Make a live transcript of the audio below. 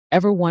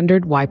Ever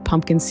wondered why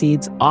pumpkin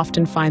seeds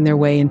often find their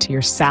way into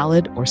your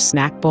salad or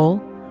snack bowl?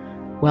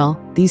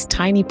 Well, these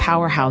tiny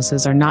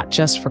powerhouses are not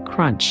just for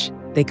crunch.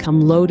 They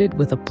come loaded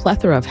with a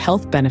plethora of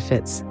health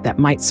benefits that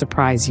might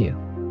surprise you.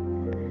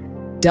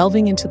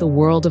 Delving into the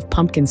world of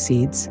pumpkin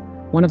seeds,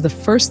 one of the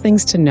first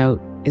things to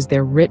note is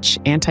their rich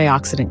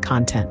antioxidant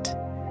content.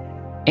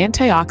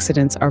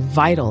 Antioxidants are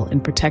vital in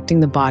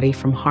protecting the body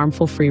from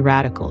harmful free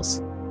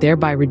radicals,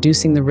 thereby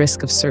reducing the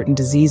risk of certain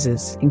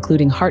diseases,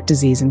 including heart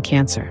disease and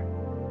cancer.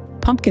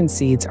 Pumpkin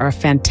seeds are a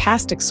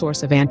fantastic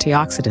source of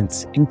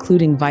antioxidants,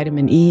 including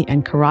vitamin E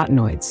and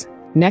carotenoids.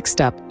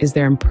 Next up is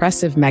their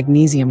impressive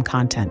magnesium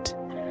content.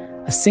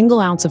 A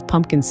single ounce of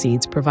pumpkin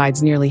seeds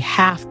provides nearly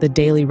half the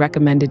daily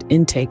recommended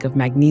intake of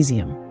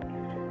magnesium.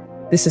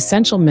 This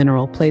essential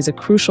mineral plays a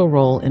crucial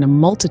role in a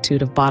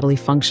multitude of bodily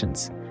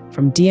functions,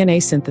 from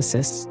DNA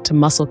synthesis to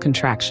muscle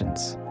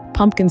contractions.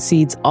 Pumpkin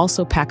seeds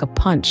also pack a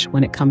punch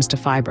when it comes to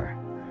fiber.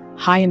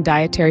 High in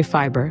dietary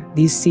fiber,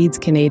 these seeds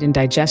can aid in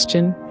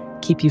digestion,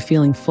 keep you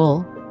feeling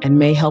full, and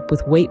may help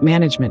with weight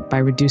management by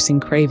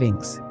reducing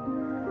cravings.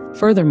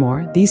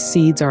 Furthermore, these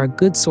seeds are a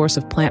good source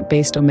of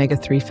plant-based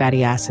omega-3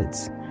 fatty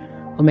acids.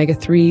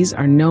 Omega-3s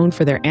are known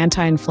for their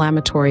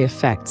anti-inflammatory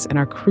effects and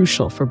are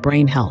crucial for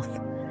brain health.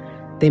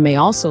 They may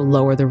also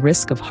lower the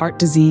risk of heart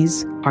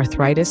disease,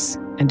 arthritis,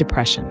 and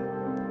depression.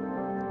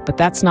 But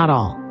that's not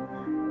all.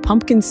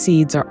 Pumpkin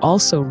seeds are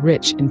also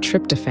rich in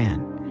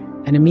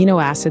tryptophan, an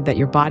amino acid that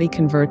your body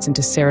converts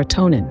into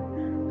serotonin,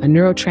 a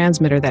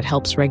neurotransmitter that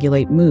helps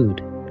regulate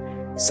mood.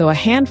 So a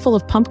handful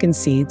of pumpkin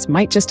seeds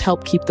might just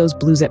help keep those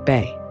blues at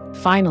bay.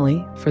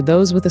 Finally, for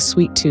those with a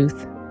sweet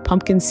tooth,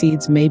 pumpkin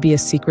seeds may be a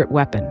secret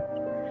weapon.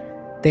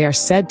 They are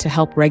said to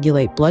help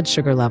regulate blood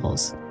sugar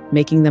levels,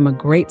 making them a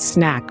great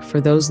snack for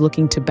those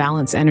looking to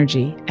balance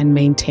energy and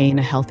maintain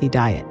a healthy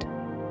diet.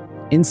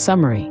 In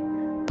summary,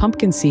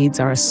 pumpkin seeds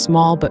are a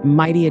small but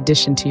mighty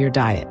addition to your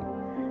diet.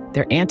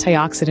 They're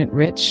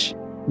antioxidant-rich,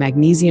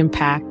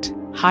 magnesium-packed,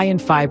 high in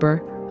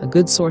fiber, a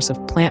good source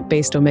of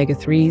plant-based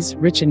omega-3s,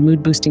 rich in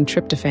mood-boosting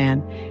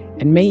tryptophan,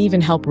 and may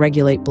even help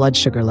regulate blood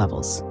sugar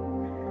levels.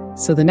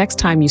 So the next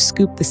time you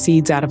scoop the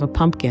seeds out of a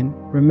pumpkin,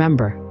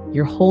 remember,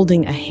 you're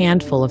holding a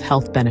handful of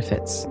health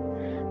benefits.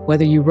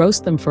 Whether you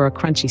roast them for a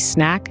crunchy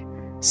snack,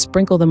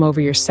 sprinkle them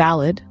over your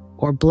salad,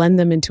 or blend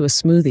them into a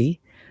smoothie,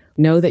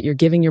 know that you're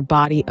giving your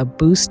body a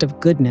boost of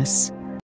goodness